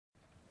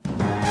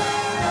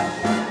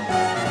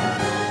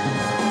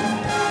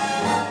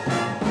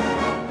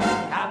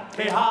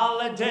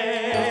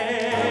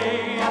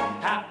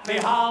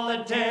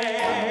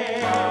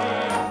holiday.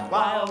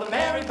 While the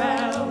merry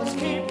bells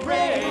keep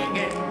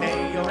ringing,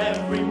 may your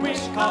every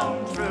wish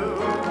come true.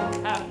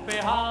 Happy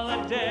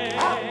holiday,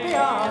 happy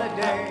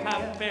holiday,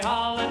 happy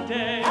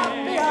holiday,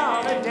 happy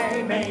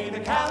holiday. May the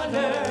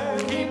calendar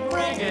keep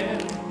ringing.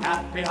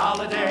 Happy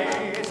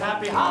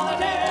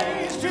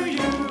holidays to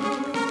you.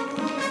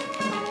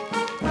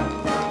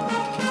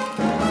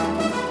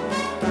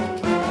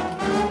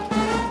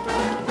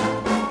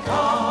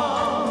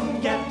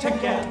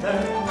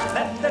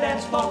 Let the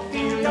dance floor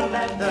feel your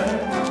leather.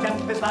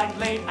 Step as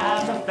lightly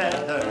as a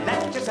feather.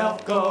 Let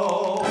yourself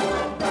go.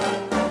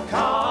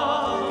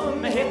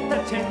 Come, hit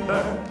the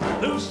timber.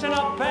 Loosen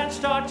up and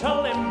start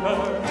to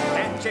limber.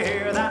 Can't you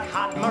hear that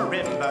hot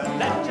marimba?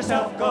 Let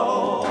yourself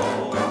go.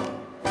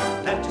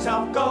 Let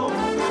yourself go.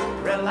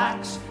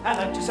 Relax and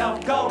let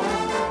yourself go.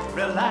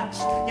 Relax,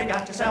 you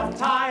got yourself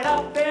tied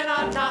up in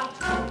a knot.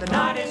 The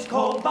night is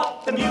cold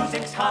but the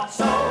music's hot.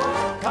 So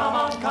come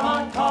on,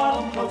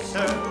 cuddle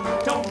closer.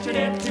 Don't you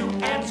dare to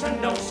answer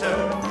no,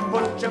 sir.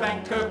 Put your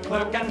banker,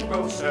 clerk, and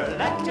grocer.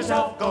 Let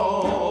yourself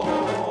go.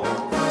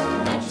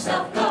 Let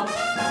yourself go.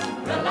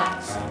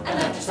 Relax and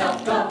let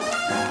yourself go.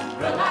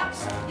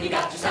 Relax, you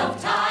got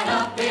yourself tied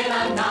up in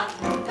a knot.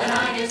 The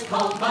night is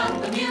cold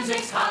but the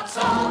music's hot.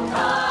 So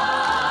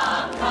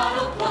come,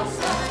 cuddle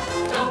closer.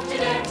 Don't you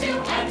dare to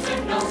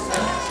answer no,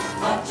 sir.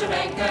 Put your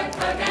banker,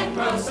 clerk, and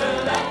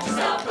grocer. Let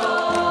yourself go.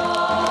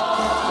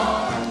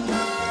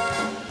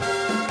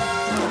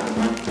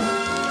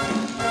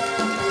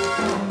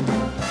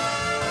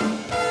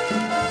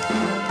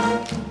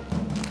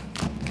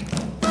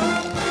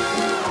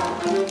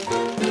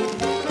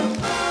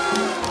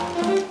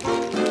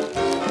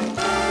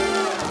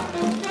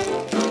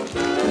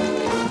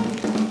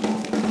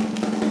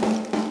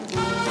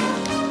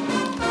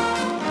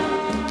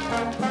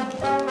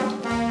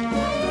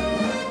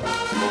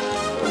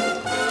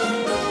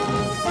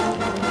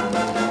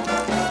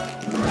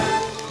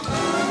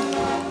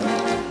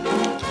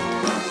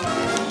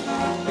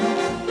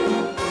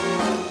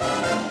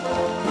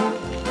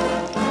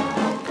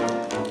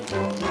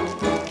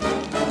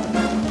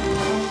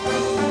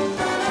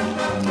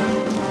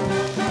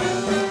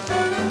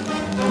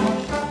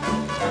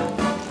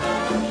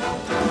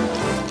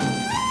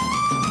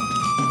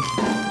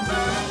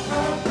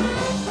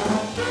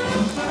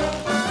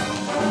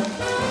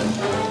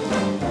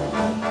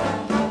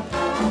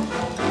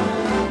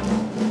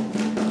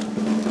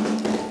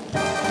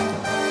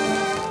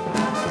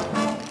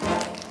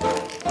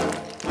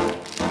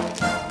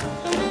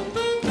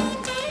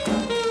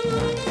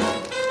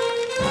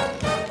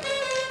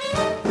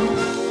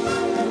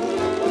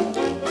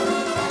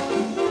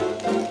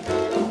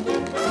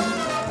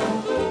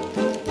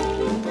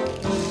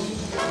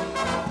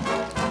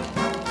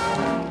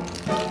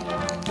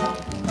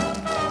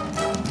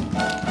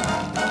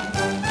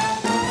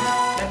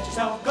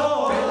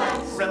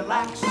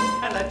 Relax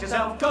and let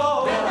yourself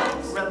go.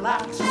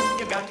 Relax,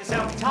 you got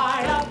yourself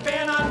tied up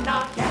in a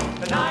knot.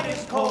 The night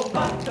is cold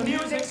but the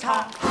music's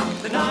hot.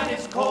 The night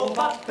is cold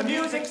but the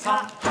music's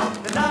hot.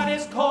 The night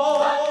is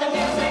cold but the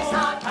music's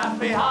hot.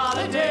 Happy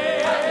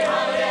holiday. Happy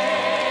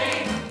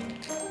holiday.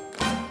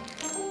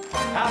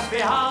 Happy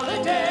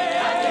holiday.